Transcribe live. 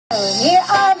Here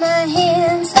are my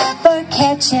hands for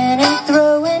catching and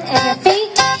throwing, and your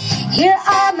feet. Here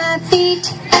are my feet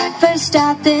for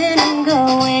stopping and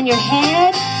going. Your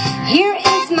head, here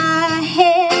is my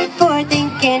head for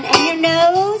thinking, and your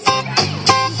nose,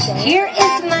 here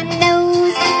is my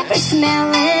nose for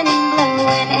smelling and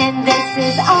blowing. And this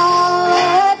is all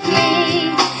of me,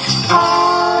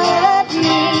 all of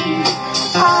me,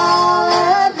 all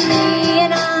of me,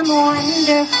 and I'm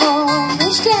wonderful.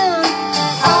 Reach down.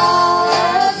 All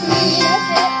of me, that's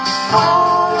it.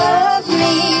 All of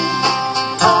me,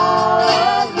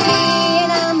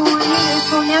 and I'm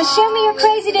wonderful. Now show me your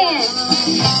crazy dance.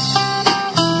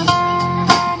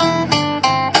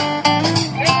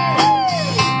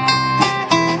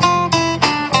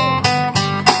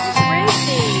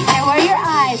 Now where are your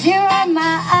eyes? Here are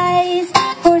my eyes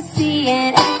for seeing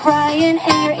and crying,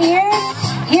 and your ears.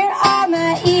 Here are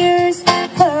my ears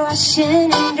for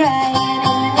washing and drying.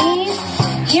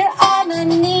 Here are my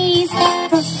knees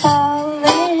for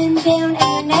falling down, and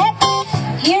your neck.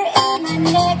 Here is my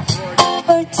neck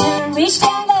for turn. Reach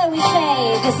down low, we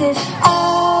say. This is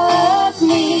all of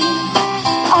me,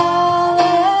 all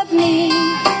of me,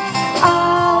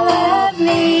 all of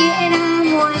me, and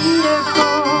I'm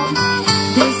wonderful.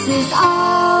 This is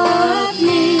all of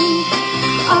me,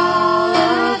 all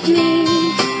of me,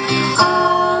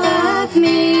 all of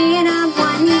me, and I'm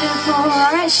wonderful.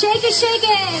 All right, shake it, shake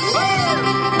it.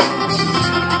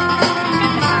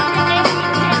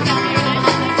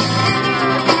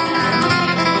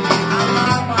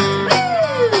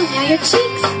 Your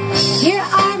cheeks, here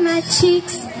are my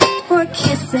cheeks for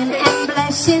kissing and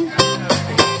blushing.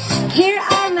 Here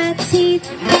are my teeth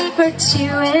for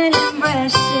chewing and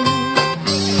brushing.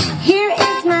 Here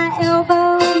is my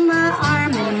elbow, my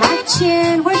arm, and my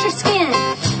chin. Where's your skin?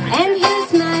 And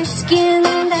here's my skin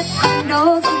that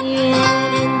handles me in.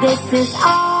 And this is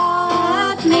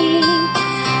all of me,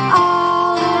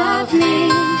 all of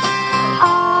me,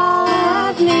 all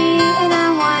of me, and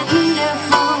I'm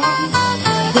wonderful.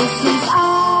 This is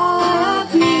all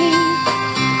of me,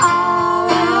 all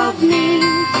of me,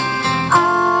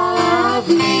 all of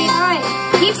me. All right,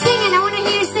 keep singing. I want to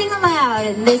hear you sing aloud.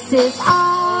 And this is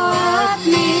all of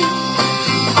me,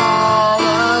 all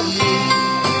of me,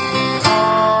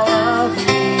 all of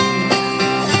me.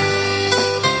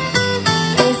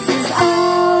 This is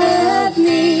all of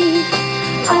me,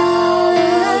 all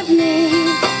of me,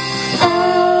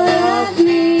 all of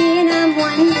me, and I'm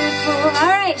wonderful. All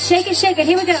right, shake it, shake it.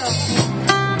 Here we go.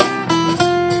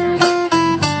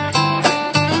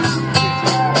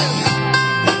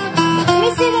 Let me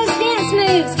see those dance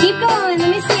moves. Keep going. Let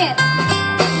me see it.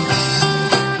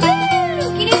 Woo!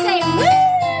 Can you say woo?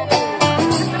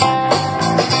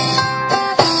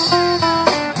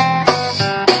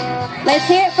 Let's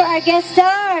hear it for our guest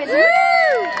star.